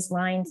laying these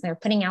lines, they're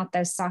putting out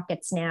those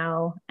sockets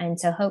now. And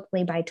so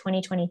hopefully by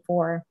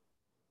 2024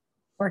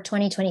 or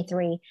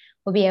 2023,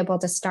 we'll be able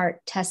to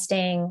start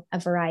testing a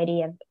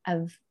variety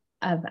of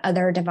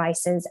other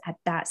devices at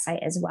that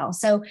site as well.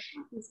 So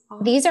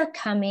awesome. These are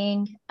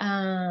coming.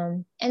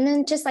 And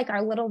then just like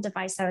our little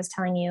device I was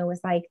telling you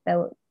with like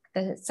the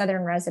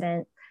Southern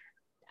Resident,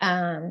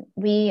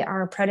 we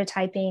are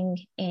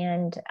prototyping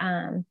and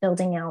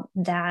building out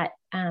that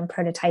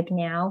prototype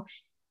now.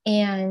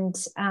 And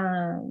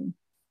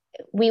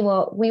we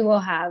will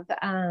have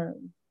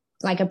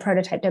like a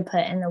prototype to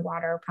put in the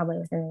water probably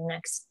within the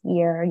next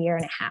year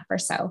and a half or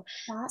so.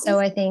 So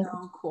I think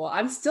so cool.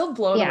 I'm still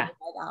blown away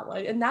by that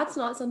one. And that's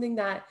not something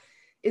that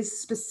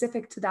is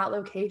specific to that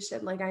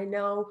location. Like I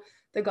know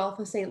the Gulf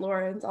of St.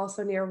 Lawrence,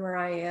 also near where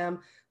I am.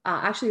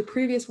 Actually, a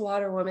previous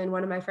water woman,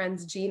 one of my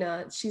friends,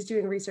 Gina, she's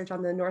doing research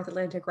on the North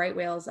Atlantic right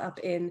whales up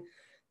in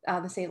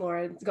the St.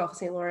 Lawrence, Gulf of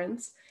St.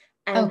 Lawrence.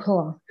 And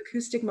cool.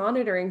 Acoustic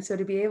monitoring. So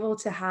to be able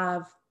to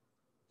have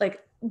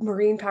like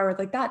marine power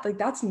like that, like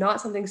that's not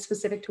something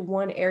specific to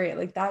one area.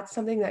 Like that's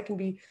something that can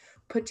be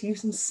put to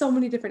use in so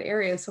many different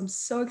areas. So I'm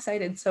so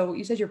excited. So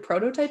you said you're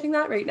prototyping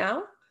that right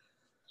now?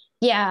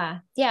 Yeah.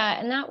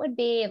 And that would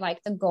be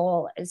like the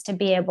goal is to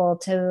be able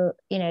to,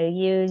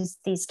 use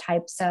these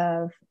types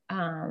of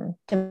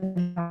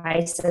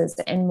devices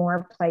in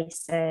more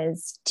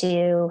places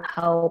to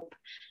help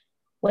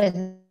with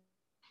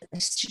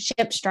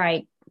ship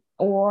strike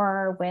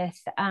or with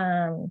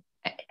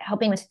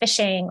helping with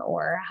fishing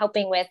or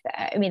helping with,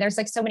 there's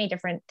like so many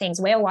different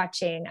things, whale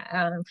watching.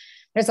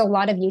 There's a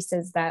lot of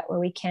uses where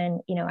we can,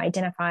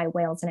 identify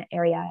whales in an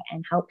area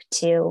and help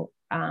to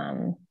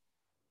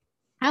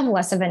have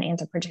less of an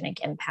anthropogenic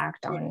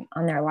impact on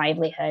their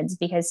livelihoods,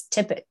 because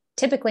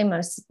typically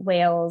most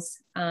whales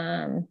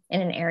in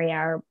an area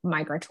are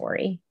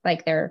migratory.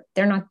 Like they're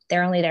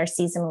only there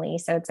seasonally.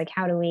 So it's like,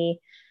 how do we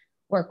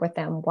work with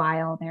them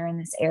while they're in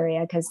this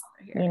area? Because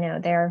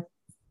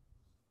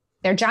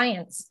they're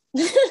giants.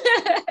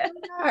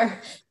 I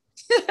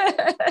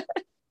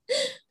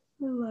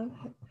love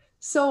it.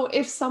 So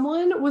if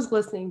someone was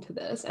listening to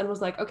this and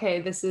was like, okay,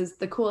 this is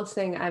the coolest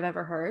thing I've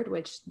ever heard,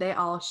 which they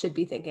all should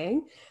be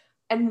thinking,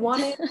 and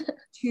wanted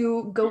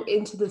to go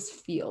into this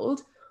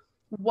field,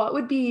 what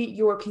would be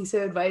your piece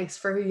of advice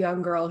for a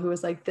young girl who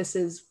was like, this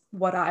is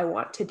what I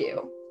want to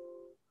do?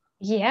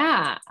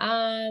 Yeah.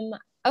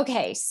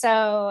 Okay.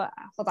 So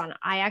hold on.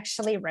 I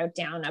actually wrote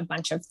down a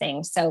bunch of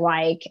things. So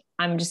like,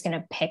 I'm just going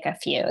to pick a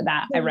few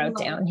that I wrote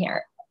down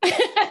here.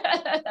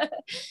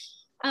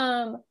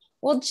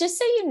 Well, just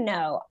so you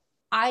know,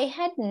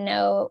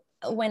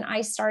 when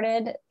I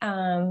started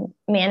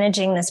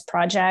managing this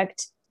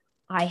project,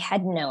 I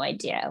had no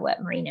idea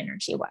what marine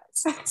energy was.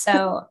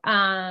 So,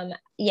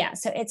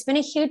 so it's been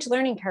a huge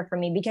learning curve for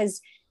me,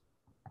 because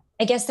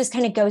I guess this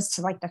kind of goes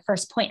to like the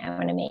first point I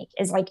want to make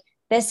is like,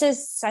 this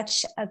is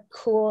such a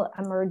cool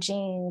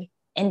emerging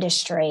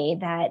industry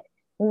that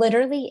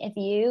literally, if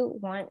you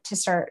want to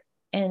start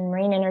in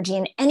marine energy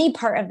in any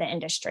part of the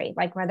industry,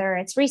 like whether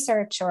it's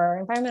research or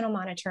environmental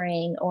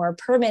monitoring or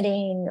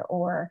permitting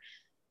or,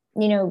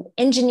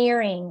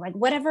 engineering, like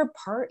whatever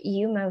part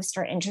you most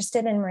are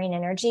interested in marine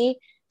energy,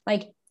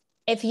 like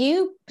if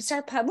you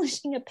start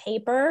publishing a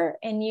paper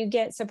and you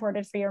get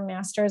supported for your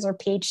master's or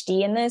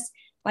PhD in this,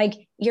 like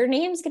your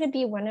name's going to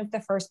be one of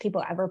the first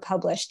people ever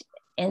published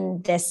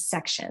in this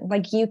section.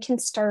 Like you can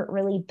start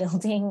really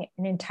building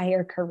an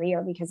entire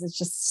career because it's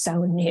just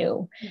so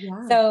new.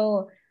 Yeah.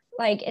 So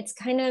like, it's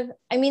kind of,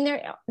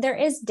 there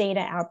is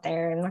data out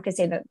there, and like I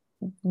say that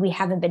we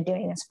haven't been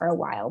doing this for a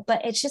while,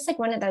 but it's just like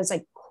one of those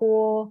like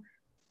cool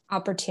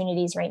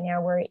opportunities right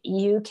now where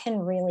you can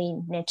really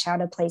niche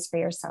out a place for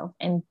yourself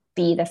and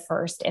be the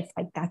first, if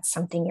like that's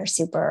something you're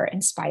super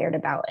inspired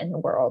about in the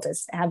world,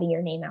 is having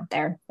your name out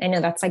there. I know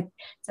that's like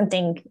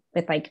something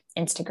with like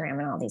Instagram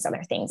and all these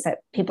other things that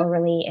people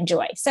really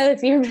enjoy. So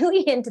if you're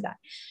really into that,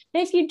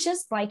 and if you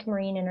just like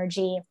marine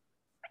energy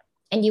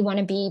and you want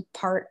to be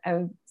part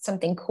of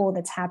something cool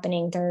that's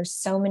happening, there's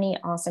so many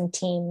awesome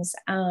teams.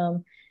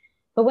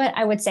 But what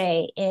I would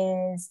say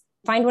is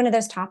find one of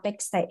those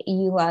topics that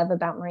you love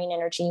about marine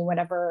energy,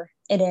 whatever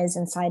it is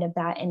inside of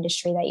that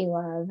industry that you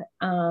love,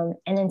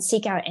 and then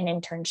seek out an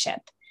internship.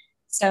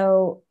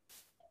 So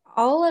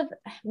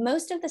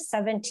most of the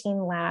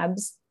 17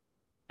 labs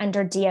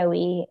under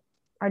DOE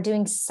are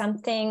doing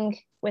something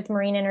with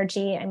marine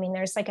energy.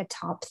 There's like a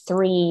top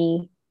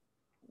 3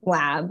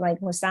 lab,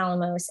 like Los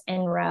Alamos,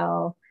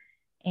 NREL,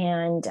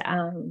 and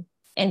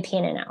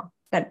PNNL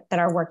that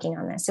are working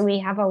on this. So we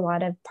have a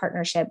lot of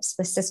partnerships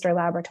with sister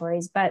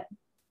laboratories, but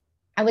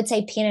I would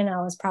say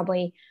PNNL is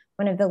probably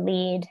one of the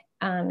lead,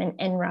 and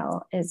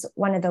NREL is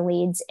one of the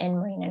leads in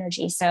marine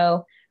energy.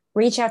 So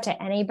reach out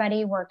to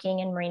anybody working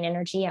in marine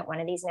energy at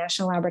one of these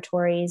national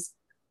laboratories.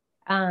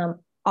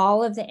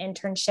 All of the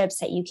internships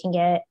that you can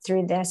get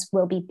through this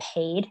will be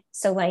paid.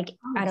 So like,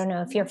 I don't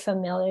know if you're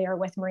familiar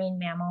with marine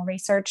mammal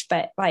research,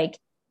 but like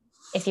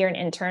if you're an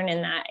intern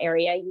in that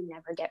area, you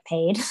never get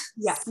paid.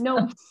 Yeah,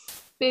 no,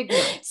 big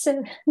no.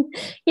 So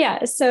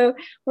yeah, so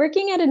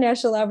working at a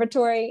national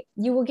laboratory,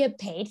 you will get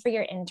paid for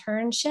your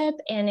internship.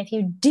 And if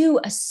you do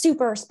a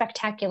super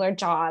spectacular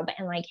job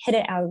and like hit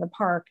it out of the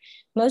park,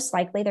 most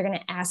likely they're going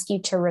to ask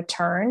you to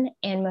return.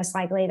 And most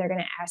likely they're going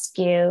to ask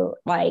you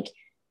like,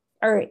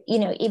 or, you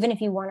know, even if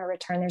you want to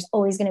return, there's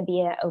always going to be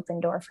an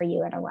open door for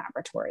you at a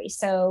laboratory.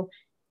 So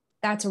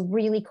that's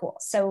really cool.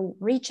 So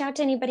reach out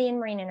to anybody in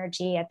marine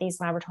energy at these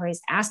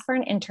laboratories, ask for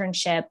an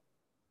internship.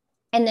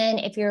 And then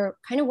if you're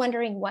kind of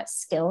wondering what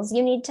skills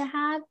you need to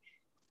have,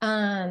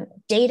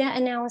 data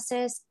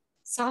analysis,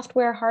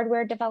 software,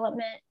 hardware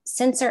development,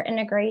 sensor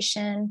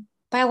integration,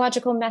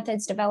 biological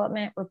methods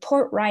development,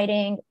 report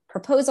writing,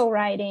 proposal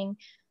writing,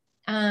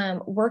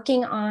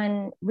 working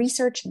on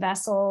research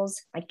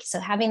vessels, like, so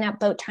having that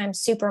boat time,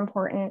 super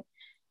important.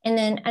 And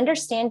then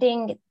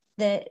understanding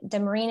the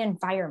marine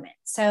environment.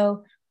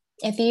 So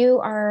if you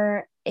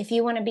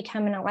want to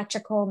become an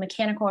electrical,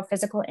 mechanical, or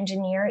physical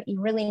engineer,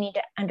 you really need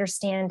to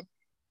understand,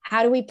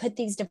 how do we put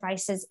these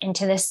devices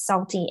into this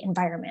salty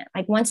environment?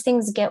 Like once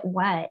things get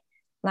wet,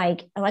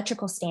 like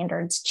electrical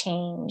standards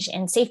change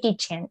and safety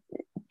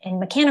and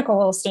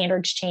mechanical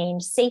standards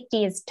change.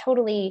 Safety is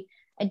totally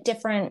a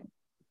different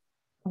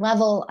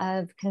level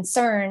of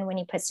concern when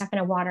you put stuff in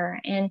a water.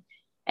 And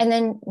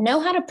then know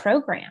how to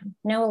program,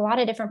 know a lot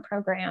of different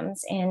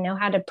programs, and know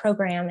how to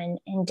program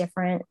in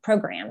different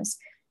programs.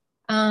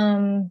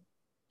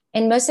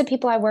 And most of the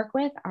people I work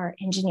with are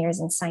engineers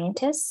and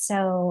scientists.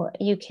 So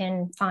you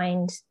can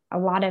find a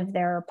lot of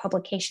their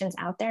publications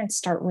out there and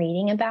start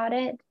reading about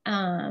it.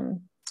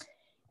 And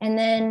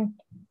then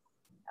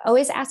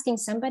always asking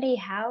somebody,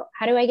 how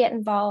do I get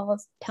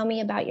involved? Tell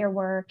me about your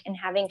work, and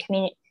having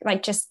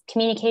just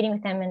communicating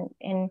with them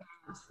and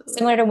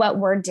similar to what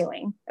we're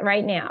doing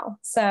right now.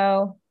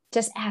 So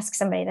just ask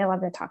somebody. They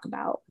love to talk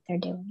about what they're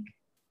doing.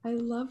 I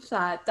love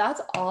that. That's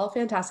all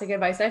fantastic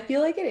advice. I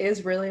feel like it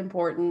is really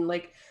important.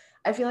 Like,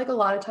 I feel like a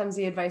lot of times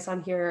the advice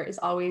on here is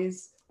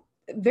always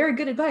very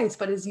good advice,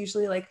 but is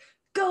usually like,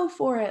 go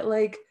for it.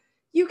 Like,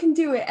 you can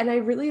do it. And I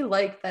really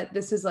like that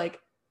this is like,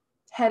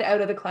 head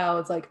out of the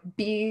clouds, like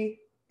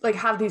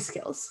have these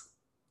skills.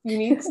 You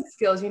need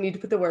skills, you need to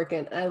put the work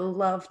in. And I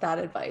love that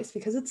advice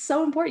because it's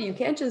so important. You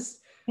can't just,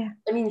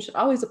 you should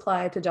always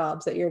apply to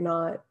jobs that you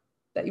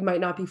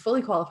might not be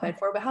fully qualified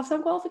for, but have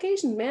some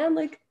qualifications, man.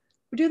 Like,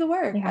 do the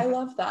work. I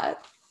love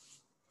that.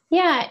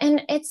 Yeah.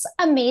 And it's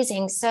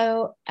amazing.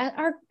 So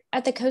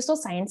at the Coastal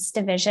Science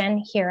Division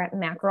here at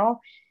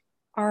Mackerel,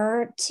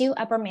 our two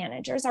upper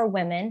managers are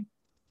women.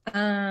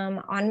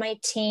 On my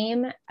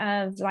team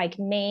of like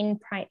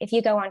if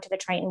you go onto the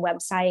Triton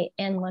website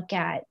and look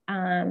at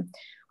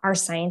our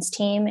science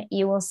team,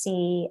 you will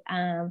see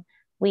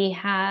we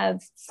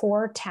have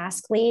 4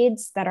 task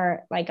leads that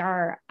are like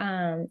our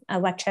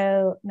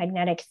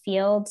electromagnetic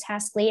field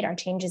task lead, our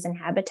changes in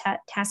habitat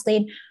task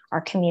lead,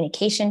 our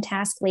communication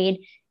task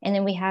lead, and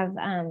then we have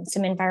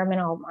some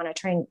environmental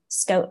monitoring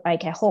scope,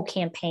 like a whole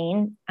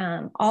campaign.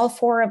 All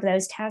 4 of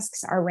those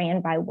tasks are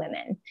ran by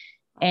women,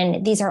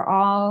 and these are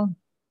all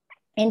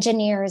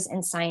engineers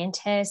and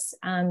scientists.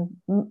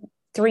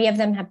 3 of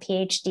them have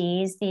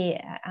PhDs.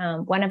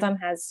 One of them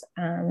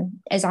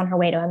is on her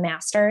way to a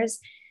master's.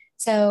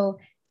 So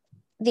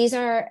these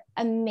are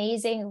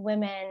amazing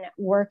women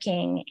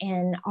working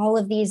in all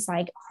of these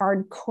like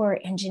hardcore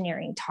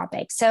engineering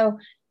topics. So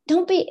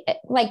don't be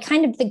like,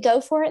 kind of the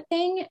go for it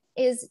thing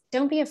is,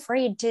 don't be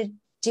afraid to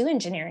do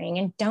engineering,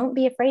 and don't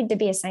be afraid to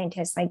be a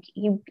scientist. Like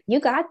you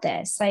got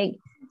this. Like,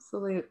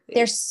 absolutely.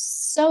 There's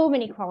so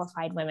many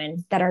qualified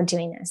women that are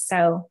doing this.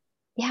 So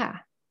yeah.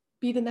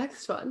 Be the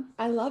next one.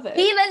 I love it.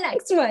 Be the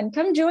next one.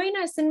 Come join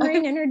us in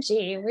marine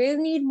energy. We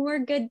need more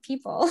good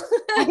people.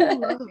 I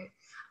love it.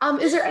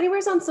 Is there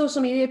anywhere on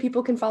social media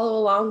people can follow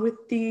along with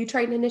the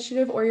Triton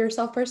Initiative or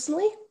yourself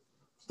personally?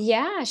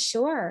 Yeah,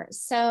 sure.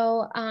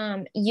 So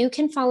you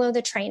can follow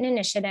the Triton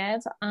Initiative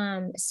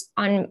on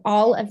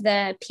all of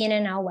the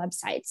PNNL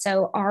websites.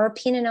 So our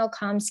PNNL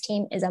comms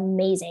team is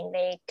amazing.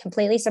 They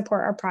completely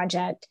support our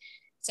project.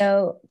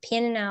 So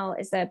PNNL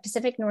is the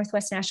Pacific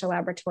Northwest National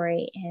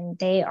Laboratory, and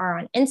they are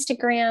on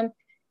Instagram,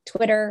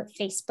 Twitter,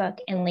 Facebook,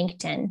 and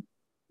LinkedIn.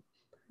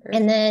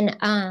 And then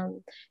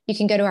you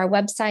can go to our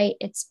website.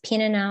 It's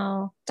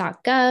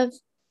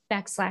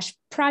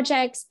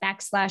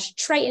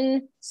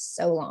pnnl.gov/projects/Triton.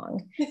 So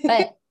long,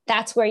 but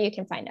that's where you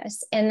can find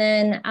us. And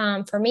then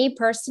for me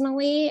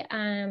personally,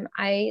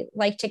 I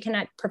like to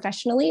connect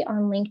professionally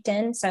on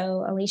LinkedIn.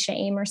 So Alicia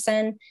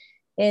Amerson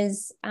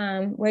is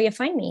where you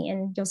find me,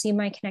 and you'll see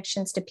my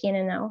connections to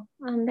PNNL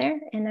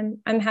there. And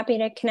I'm happy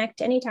to connect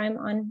anytime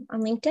on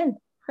LinkedIn.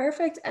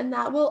 Perfect. And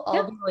that will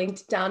all be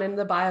linked down in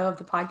the bio of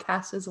the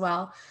podcast as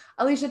well.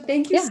 Alicia,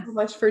 thank you so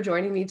much for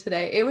joining me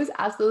today. It was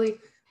absolutely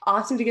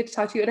awesome to get to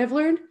talk to you. And I've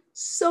learned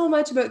so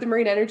much about the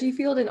marine energy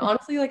field. And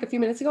honestly, like a few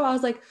minutes ago, I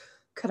was like,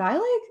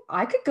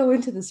 I could go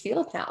into this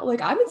field now.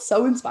 Like I'm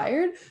so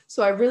inspired.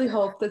 So I really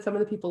hope that some of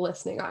the people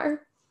listening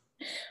are.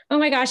 Oh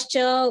my gosh,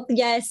 Jill,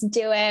 yes,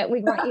 do it. We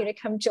want you to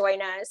come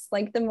join us.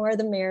 Like the more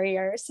the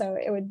merrier. So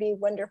it would be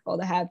wonderful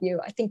to have you.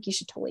 I think you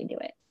should totally do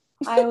it.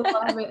 I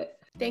love it.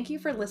 Thank you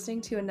for listening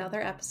to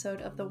another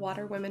episode of the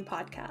Water Women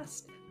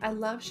Podcast. I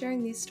love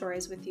sharing these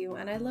stories with you,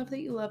 and I love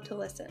that you love to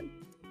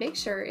listen. Make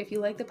sure, if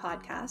you like the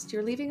podcast,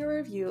 you're leaving a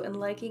review and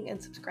liking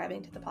and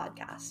subscribing to the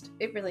podcast.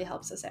 It really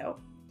helps us out.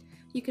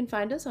 You can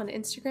find us on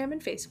Instagram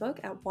and Facebook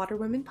at Water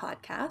Women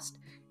Podcast,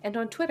 and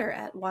on Twitter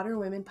at Water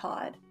Women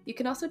Pod. You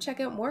can also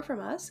check out more from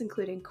us,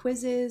 including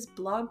quizzes,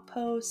 blog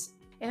posts,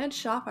 and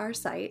shop our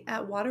site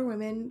at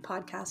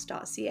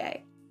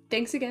waterwomenpodcast.ca.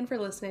 Thanks again for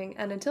listening,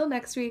 and until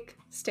next week,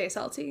 stay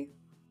salty.